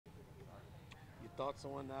your thoughts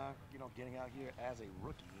on getting out here as a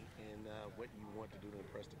rookie and what you want to do to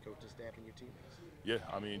impress the coaching staff and your teammates? Yeah,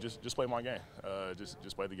 I mean, just play my game.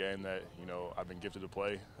 Just play the game that I've been gifted to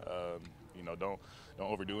play. Don't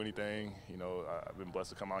overdo anything. I've been blessed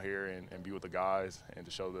to come out here and be with the guys and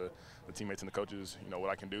to show the teammates and the coaches what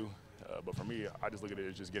I can do. But for me, I just look at it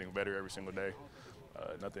as just getting better every single day.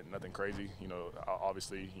 Nothing crazy.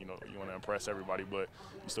 Obviously, you want to impress everybody, but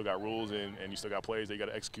you still got rules and you still got plays that you got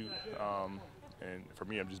to execute. And for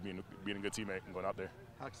me, I'm just being a good teammate and going out there.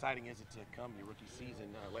 How exciting is it to come your rookie season?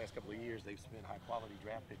 Last couple of years, they've spent high-quality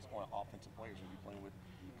draft picks on offensive players. You'll be playing with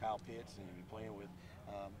Kyle Pitts, and you'll be playing with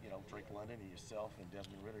Drake London and yourself and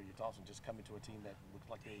Desmond Ritter. You're also just coming to a team that looks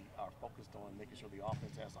like they are focused on making sure the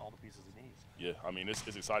offense has all the pieces it needs. Yeah, I mean, it's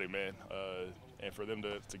exciting, man. And for them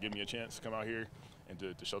to give me a chance to come out here and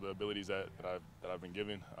to show the abilities that I've been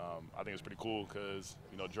given, I think it's pretty cool because,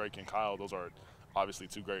 Drake and Kyle, those are obviously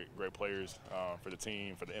two great players for the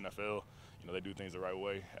team, for the NFL. They do things the right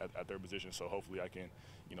way at their position, so hopefully I can,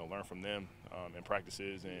 learn from them in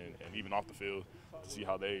practices and even off the field to see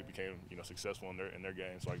how they became, successful in their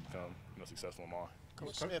game, so I can become, successful in mine.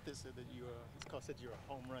 Coach Smith has said that said you're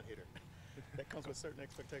a home run hitter. That comes with certain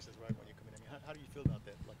expectations, right? When you come in, I mean, how do you feel about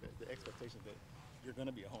that? Like the expectations that you're going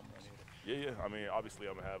to be a home run hitter. Yeah. I mean, obviously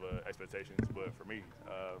I'm gonna have expectations, but for me,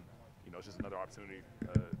 it's just another opportunity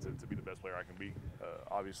to be the best player I can be.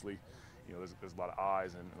 Obviously, there's a lot of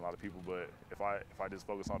eyes and a lot of people, but if I just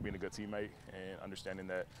focus on being a good teammate and understanding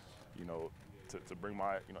that, to bring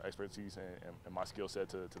my expertise and my skill set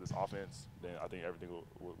to this offense, then I think everything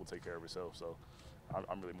will take care of itself. So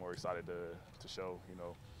I'm really more excited to show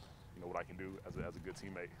what I can do as a good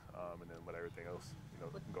teammate, and then let everything else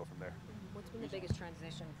go from there. What's been the biggest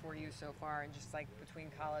transition for you so far, and just like between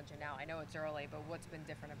college and now? I know it's early, but what's been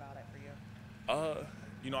different about it for you?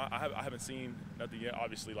 I haven't seen nothing yet.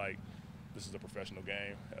 Obviously, like, this is a professional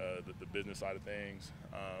game, the business side of things.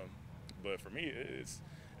 But for me, it's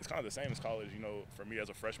kind of the same as college. For me as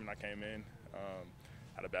a freshman, I came in,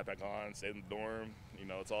 had a backpack on, stayed in the dorm.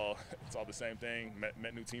 It's all the same thing.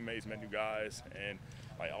 Met new teammates, met new guys, and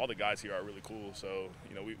like all the guys here are really cool. So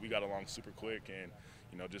we got along super quick, and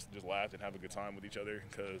just laughed and have a good time with each other.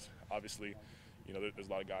 Because obviously, there's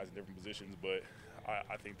a lot of guys in different positions, but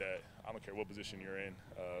I think that I don't care what position you're in,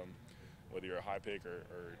 whether you're a high pick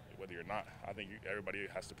or whether you're not. I think everybody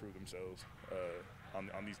has to prove themselves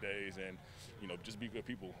on these days, and just be good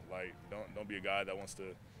people. Like don't be a guy that wants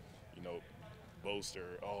to boast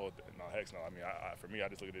or no, heck no. I mean, for me, I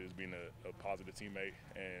just look at it as being a positive teammate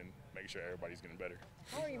and making sure everybody's getting better.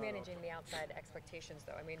 How are you managing the outside expectations,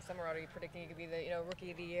 though? I mean, some are already predicting you could be the rookie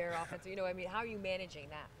of the year, offensive. I mean, how are you managing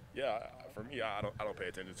that? Yeah, for me, I don't pay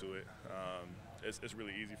attention to it. It's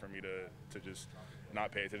really easy for me to just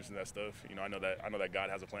not pay attention to that stuff. I know that God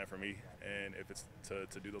has a plan for me, and if it's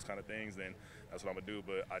to do those kind of things, then that's what I'm gonna do.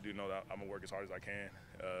 But I do know that I'm gonna work as hard as I can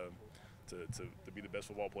to be the best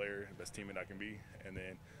football player, best teammate I can be, and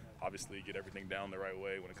then obviously get everything down the right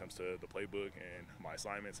way when it comes to the playbook and my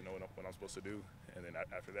assignments and know what I'm supposed to do. And then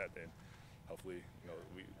after that, then hopefully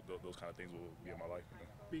those kind of things will be in my life.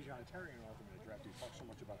 Bijan, Terry and Arthur in the draft, you talk so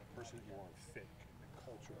much about the person that you are, fit, the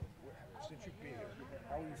culture. Since you've been here,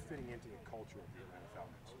 how are you fitting into the culture of the Atlanta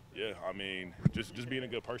Falcons? Yeah, I mean, just being a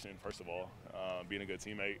good person, first of all, being a good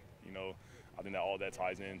teammate. I think that all that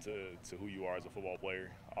ties into who you are as a football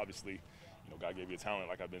player. Obviously, God gave you a talent,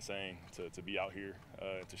 like I've been saying, to be out here,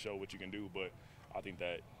 to show what you can do. But I think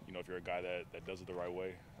that, if you're a guy that does it the right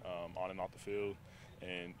way, on and off the field,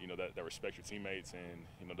 and, that respects your teammates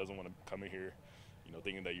and, doesn't want to come in here,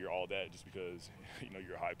 thinking that you're all that just because,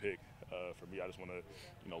 you're a high pick. For me, I just want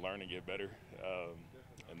to, learn and get better,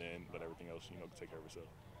 and then let everything else, take care of itself.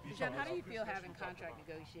 Bijan, how do you feel having contract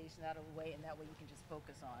negotiations out of the way, and that way you can just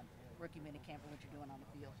focus on rookie minicamp and what you're doing on the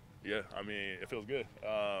field? Yeah, I mean, it feels good.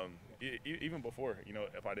 Even before,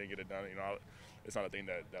 if I didn't get it done, it's not a thing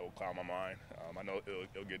that will cloud my mind. I know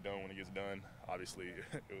it'll get done when it gets done. Obviously,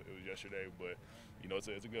 it was yesterday, but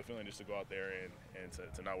it's a good feeling just to go out there and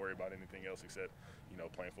to not worry about anything else except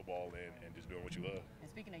playing football and just doing what you love. And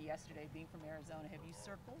speaking of yesterday, being from Arizona, have you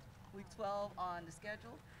circled Week 12 on the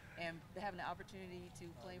schedule and having the opportunity to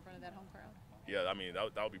play in front of that home crowd? Yeah, I mean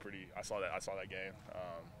that would be pretty. I saw that game.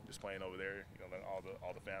 Just playing over there, letting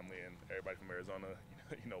all the family and everybody from Arizona,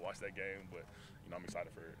 watch that game. But I'm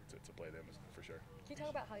excited to play them for sure. Can you talk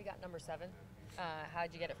about how you got number 7? How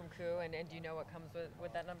did you get it from Koo, and do you know what comes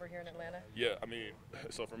with that number here in Atlanta? Yeah, I mean,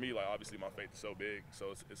 so for me, like obviously my faith is so big,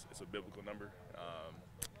 so it's a biblical number,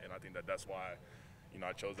 and I think that's why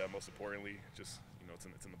I chose that most importantly. Just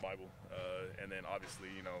it's in the Bible, and then obviously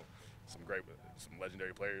some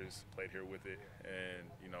legendary players played here with it, and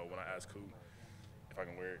when I asked Koo if I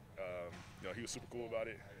can wear it. You know, he was super cool about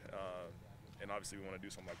it, and obviously we want to do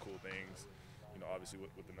some like cool things. You know, obviously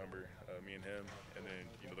with the number, me and him, and then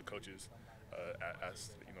you know the coaches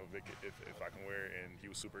asked Vic if I can wear it, and he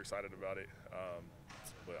was super excited about it.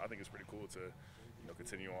 But I think it's pretty cool to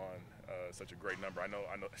continue on such a great number. I know.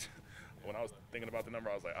 When I was thinking about the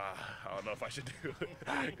number, I was like, I don't know if I should do it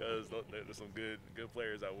because there's some good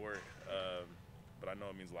players that work. But I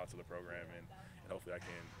know it means a lot to the program, and hopefully I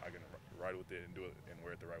can ride with it and do it and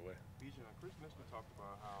wear it the right way. Bijan, Chris Michigan talked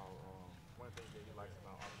about how one of the things that he likes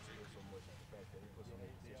about Arkansas so much is the fact that he puts him in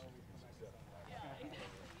a position to be successful.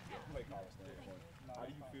 Play calling standpoint, how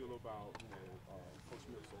do you feel about Coach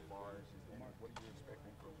Smith so far? What are you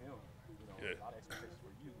expecting from him? A lot of expectations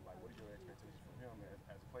for you. Like, what are your expectations from him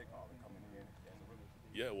as a play caller coming in as a rookie?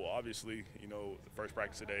 Yeah, well, obviously, the first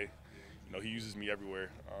practice today, he uses me everywhere,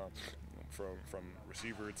 from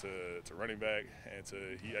receiver to running back, and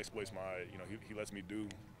he exploits my, he lets me do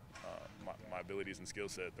my abilities and skill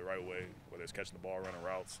set the right way, whether it's catching the ball, running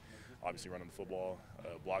routes, obviously running the football,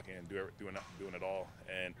 blocking, doing it all.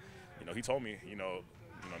 And he told me,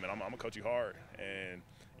 man, I'm gonna coach you hard, and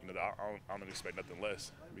I don't expect nothing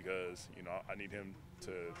less because I need him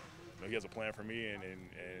to. He has a plan for me, and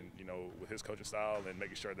with his coaching style and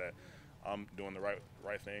making sure that I'm doing the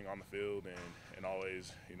right thing on the field and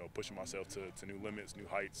always pushing myself to new limits, new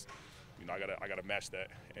heights. I gotta match that,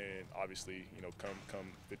 and obviously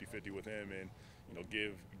come 50-50 with him and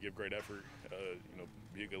give great effort.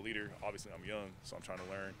 Be a good leader. Obviously I'm young, so I'm trying to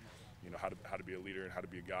learn how to be a leader and how to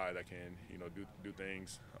be a guy that can do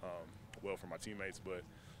things well for my teammates. But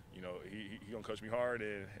he gonna coach me hard,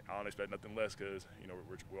 and I don't expect nothing less because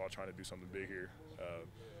we're all trying to do something big here,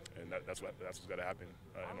 and that's what's got to happen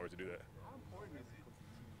in order to do that. How important is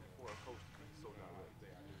it for a coach to be so direct,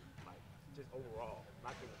 like just overall,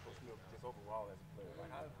 not just Coach Smith, just overall as a player?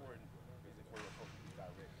 Like, how important is it for your coach to be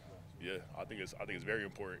direct? Yeah, I think it's very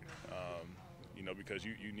important, because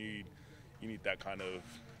you need that kind of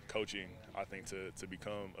coaching, I think, to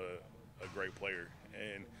become a great player.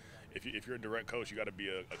 And if you're a direct coach, you got to be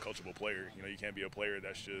a coachable player. You can't be a player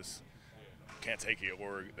that's just can't take it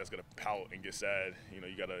or that's gonna pout and get sad. You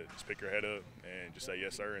gotta just pick your head up and just say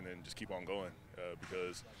yes sir, and then just keep on going.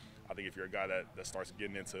 Because I think if you're a guy that starts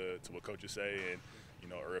getting into what coaches say and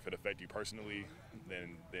or if it affects you personally,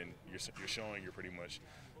 then you're showing you're pretty much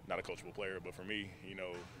not a coachable player. But for me,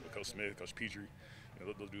 with Coach Smith, Coach Petrie,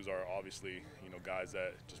 those dudes are obviously guys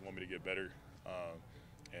that just want me to get better.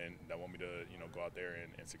 And that want me to, go out there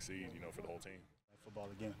and succeed, for the whole team. Football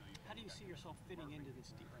again. How do you see yourself fitting into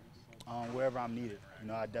this defense? Wherever I'm needed.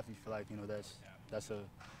 I definitely feel like, that's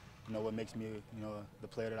what makes me, the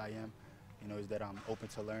player that I am, is that I'm open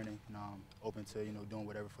to learning, and I'm open to, doing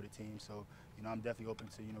whatever for the team. So, I'm definitely open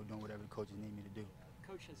to, doing whatever the coaches need me to do.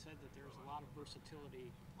 Coach has said that there's a lot of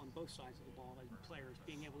versatility on both sides of the ball as players,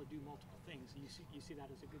 being able to do multiple things. You see that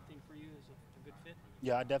as a good thing for you, as a good fit?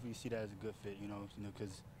 Yeah, I definitely see that as a good fit,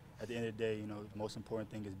 because at the end of the day, the most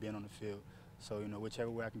important thing is being on the field. So,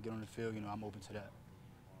 whichever way I can get on the field, I'm open to that.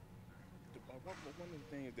 One of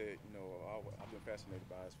the things that I've been fascinated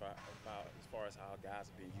by as far as how guys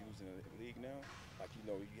are being used in the league now. Like you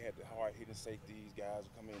had the hard hitting safeties, guys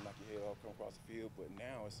who come in, knock your head off, come across the field. But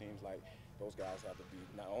now it seems like those guys have to be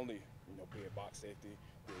not only play a box safety,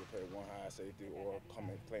 be able to play one high safety, or come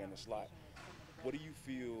and play in the slot. What do you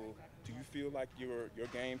feel? Do you feel like your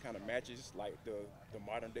game kind of matches like the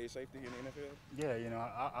modern day safety in the NFL? Yeah,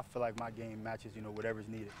 I feel like my game matches whatever's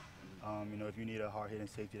needed. If you need a hard-hitting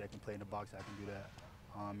safety that can play in the box, I can do that.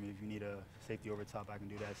 If you need a safety over top, I can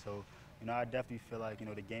do that. So, I definitely feel like,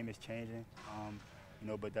 the game is changing,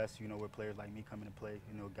 but that's, where players like me come into play,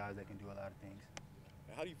 guys that can do a lot of things.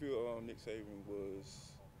 How do you feel Nick Saban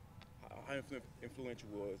was, how influential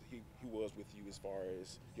he was with you as far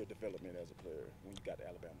as your development as a player when you got to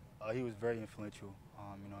Alabama? He was very influential,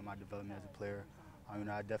 in my development as a player. I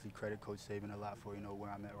definitely credit Coach Saban a lot for, where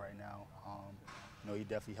I'm at right now. He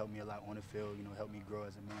definitely helped me a lot on the field, helped me grow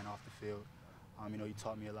as a man off the field. He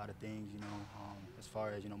taught me a lot of things, as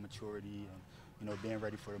far as, maturity and, being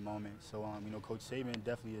ready for the moment. So, Coach Saban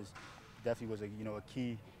definitely was a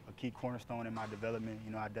key cornerstone in my development.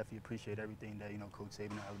 I definitely appreciate everything that, Coach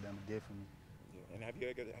Saban at Alabama did for me. Yeah. And have you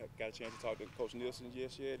ever got a chance to talk to Coach Nielsen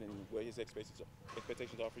just yet, and what his expectations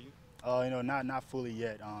are for you? Not fully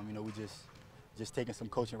yet. We just taking some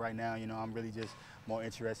coaching right now. I'm really just more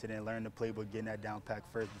interested in learning the playbook, getting that down pat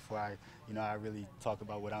first before I really talk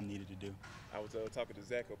about what I'm needed to do. I was talking to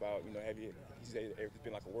Zach about, he said it's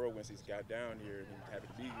been like a whirlwind since he got down here and happy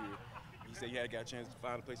to be here. He said you had got a chance to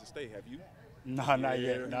find a place to stay. Have you? No, not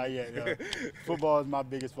yet. Not yet. No. Football is my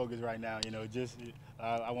biggest focus right now. You know, just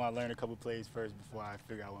I want to learn a couple plays first before I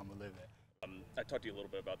figure out where I'm gonna live at. I talked to you a little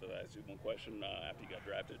bit about that. I asked you one question after you got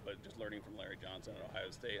drafted, but just learning from Larry Johnson at Ohio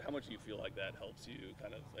State, how much do you feel like that helps you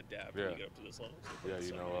kind of adapt when you get up to this level? Yeah,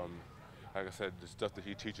 you know, like I said, the stuff that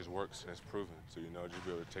he teaches works and it's proven. So, you know, just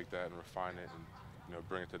be able to take that and refine it and, you know,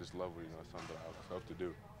 bring it to this level, you know, something that I hope to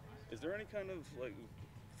do. Is there any kind of, like,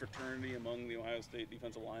 fraternity among the Ohio State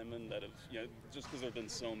defensive linemen that have, you know, just because there have been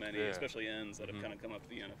so many, especially ends, that have kind of come up to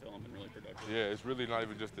the NFL and been really productive? Yeah, it's really not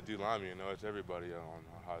even just the D linemen, you know, it's everybody on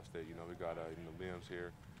Ohio State. You know, we got, you know, Liam's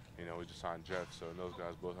here, you know, we just signed Jeff, so those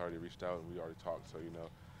guys both already reached out and we already talked. So, you know,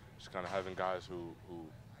 just kind of having guys who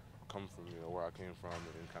come from, you know, where I came from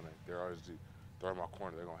and kind of they're in my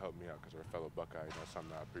corner, they're going to help me out because they're a fellow Buckeye, you know, something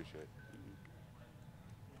that I appreciate.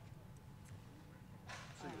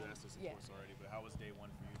 So you asked us, of course, already, but how was day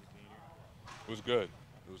one for you to be here? It was good.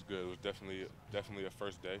 It was good. It was definitely a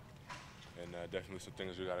first day, and definitely some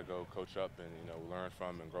things we got to go coach up and, you know, learn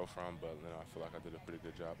from and grow from. But, you know, I feel like I did a pretty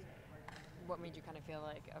good job. What made you kind of feel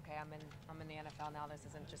like, okay, I'm in the NFL now. This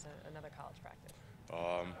isn't just another college practice?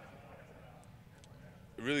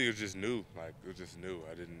 It really was just new. Like, it was just new.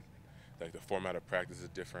 I didn't like the format of practice is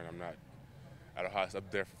different. I'm not at Ohio State.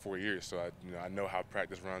 Up there for 4 years, so I know how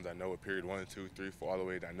practice runs. I know what period 1, 2, 3, 4, all the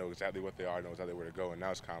way. I know exactly what they are. I know exactly where to go. And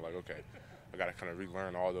now it's kind of like, okay, I got to kind of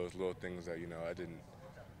relearn all those little things that, you know,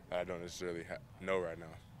 I don't necessarily know right now.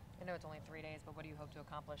 I know it's only 3 days, but what do you hope to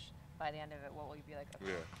accomplish by the end of it? What will you be like?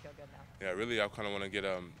 Okay, I feel good now. Yeah, really, I kind of want to get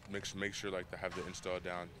make sure like to have the install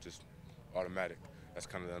down just automatic. That's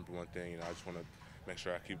kind of the number one thing. You know, I just want to make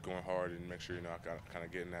sure I keep going hard and make sure, you know, I got kind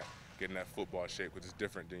of getting that football shape, which is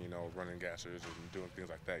different than, you know, running gassers and doing things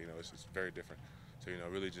like that. You know, it's very different. So, you know,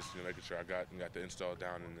 really just, you know, making sure I got the install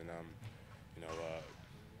down and then you know,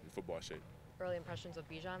 in football shape. Early impressions of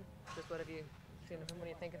Bijan. Just what have you seen of him? What do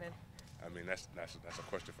you think of him? I mean, that's a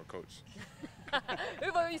question for coach.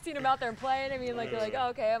 Have you seen him out there playing? I mean, like, you're like, oh,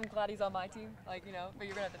 okay, I'm glad he's on my team. Like, you know, but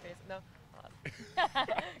you're gonna have to face him. No,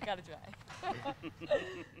 gotta try.